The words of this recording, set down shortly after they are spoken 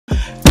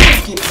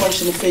get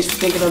punched in the face for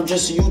thinking I'm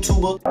just a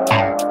YouTuber.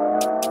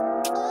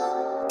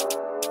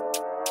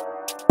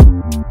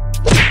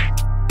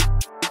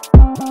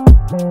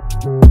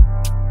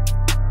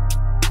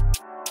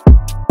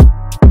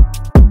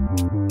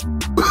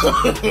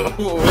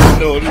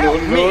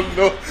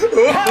 No.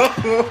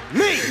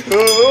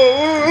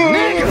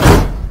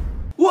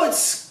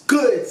 What's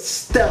good,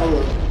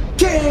 Stellar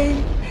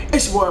Gang?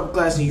 It's your boy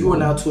Upperclass, and you are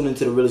now tuned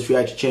into the realest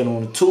reaction channel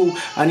on the tube.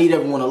 I need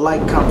everyone to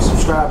like, comment,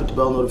 subscribe, hit the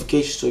bell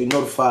notification so you're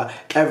notified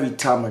every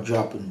time I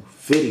drop a new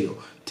video.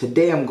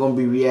 Today I'm going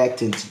to be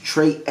reacting to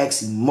Trey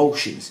X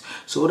Emotions.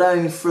 So without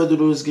any further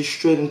ado, let's get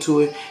straight into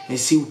it and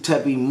see what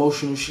type of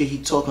emotional shit he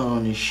talking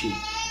on this shit.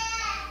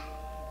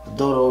 I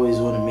don't always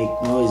want to make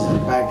noise in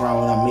the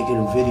background when I'm making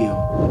a video.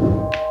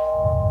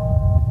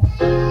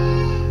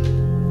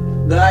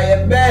 Lie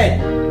in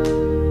bed.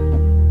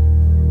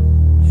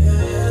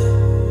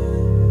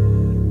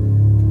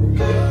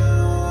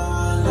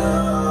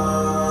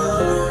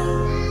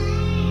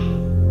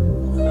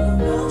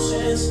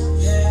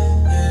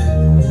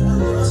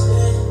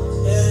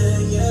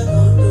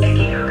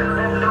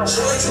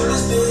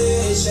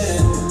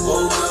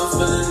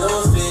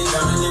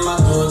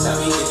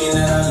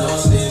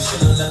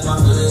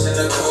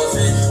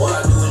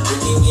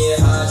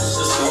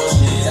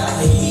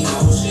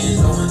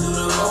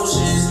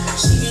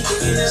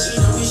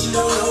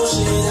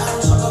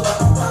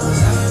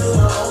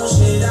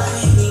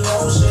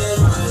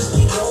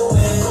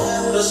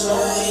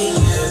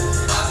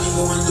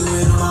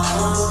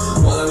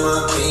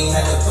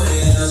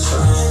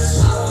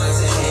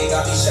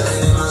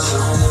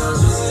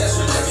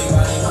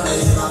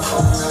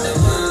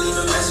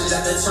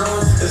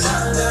 Cause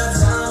I don't got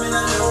time and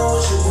I know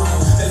what you want.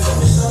 And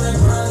focus on that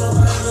grind,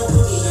 nobody gon'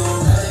 put me on.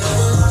 Gotta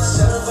even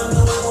myself, I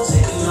know it won't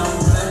take me long.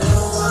 But I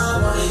know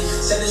I want it.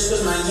 Said this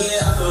was my year,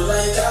 I feel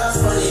like I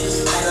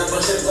fronted. Had a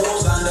bunch of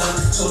goals lined up,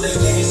 so they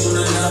came soon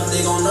enough,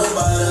 they gon' know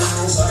about us.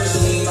 Sorry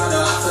she ain't about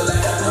her, I feel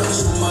like I know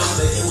too much.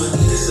 But it would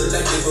be this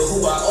selective, but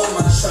who I owe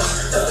my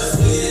trust. Felt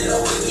defeated and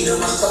open, me to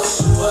my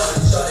close to us.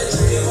 Started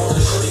drinking more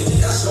than sure they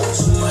think I smoke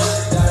too much.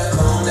 Gotta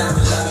calm down,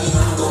 cause I be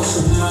on go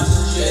too much,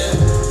 yeah.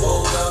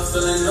 Woke up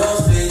feeling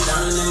off it,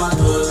 drowning in my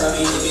thoughts. I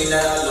be thinking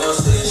that I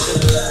lost it.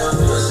 Should've left my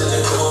thoughts in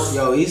the court.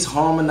 Yo, he's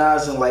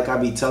harmonizing like I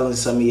be telling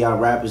some of y'all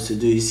rappers to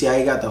do. You see how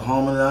he got the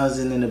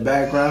harmonizing in the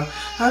background?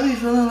 I be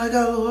feeling like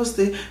I lost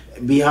it.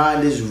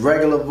 Behind his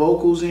regular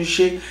vocals and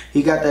shit,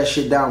 he got that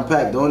shit down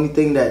packed. The only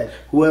thing that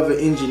whoever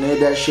engineered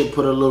that shit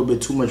put a little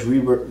bit too much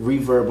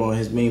reverb on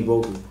his main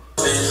vocal.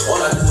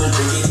 All I do is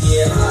drink it,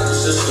 yeah, I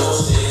just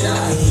lost it.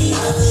 I hate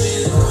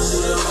emotions, going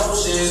through the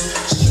motions.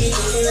 She be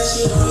thinking that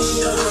she know me,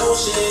 she don't know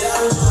shit.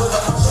 I don't talk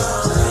about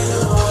songs, I ain't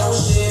no old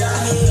shit. I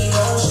hate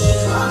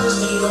emotions, I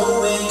just need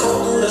going, go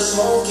through the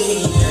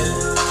smoking, yeah.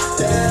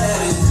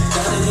 That is,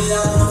 gotta get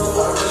out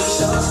before I really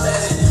start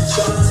spazzing.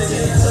 Starting to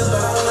get into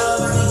about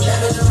love, I need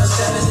cabbage on my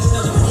salad. It's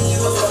nothing when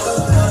you a fuck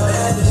up my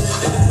madness.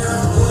 Living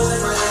around boys like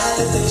my ad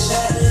if they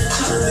chat.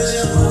 Trying to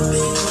vision one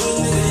big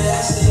dream, nigga,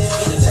 that's it.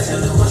 In the text,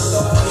 I'm the one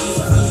star.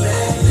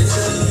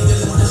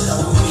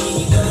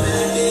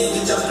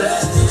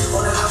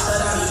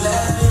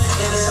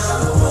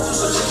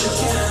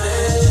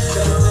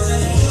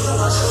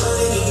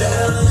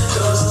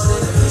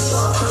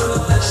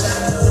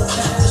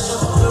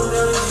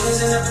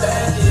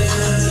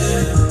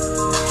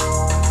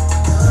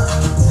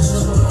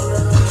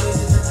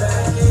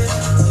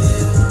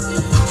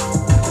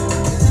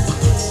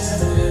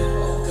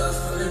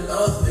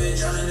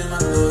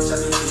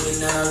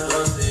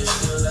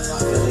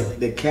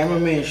 The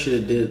cameraman should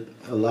have did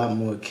a lot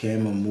more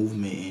camera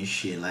movement and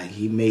shit. Like,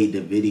 he made the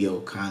video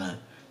kind of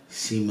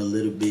seem a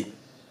little bit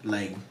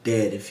like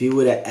dead. If he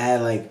would have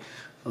added like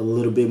a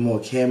little bit more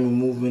camera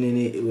movement in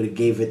it, it would have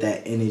gave it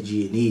that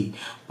energy it need.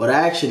 But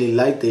I actually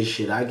like this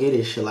shit. I get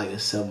this shit like a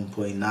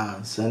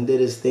 7.9. Son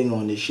did his thing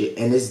on this shit,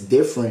 and it's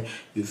different.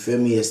 You feel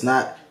me? It's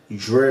not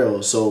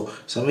drill. So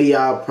some of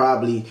y'all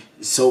probably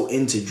so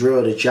into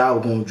drill that y'all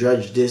gonna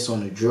judge this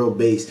on a drill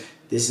base.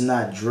 This is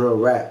not drill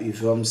rap. You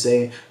feel what I'm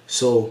saying?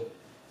 So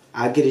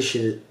I get it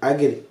shit. I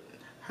get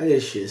it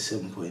shit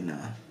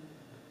 7.9.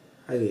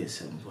 I get it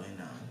 7.9.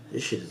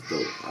 This shit is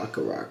dope. I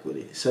could rock with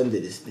it. Son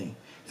did his thing.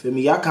 Feel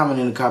me? Y'all comment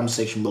in the comment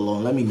section below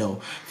and let me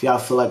know if y'all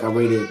feel like I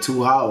rated it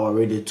too high or I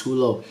rated it too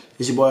low.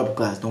 It's your boy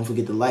Upperclass. Don't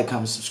forget to like,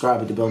 comment, subscribe,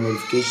 hit the bell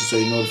notification so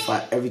you're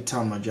notified every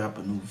time I drop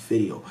a new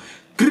video.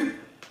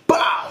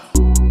 Bow!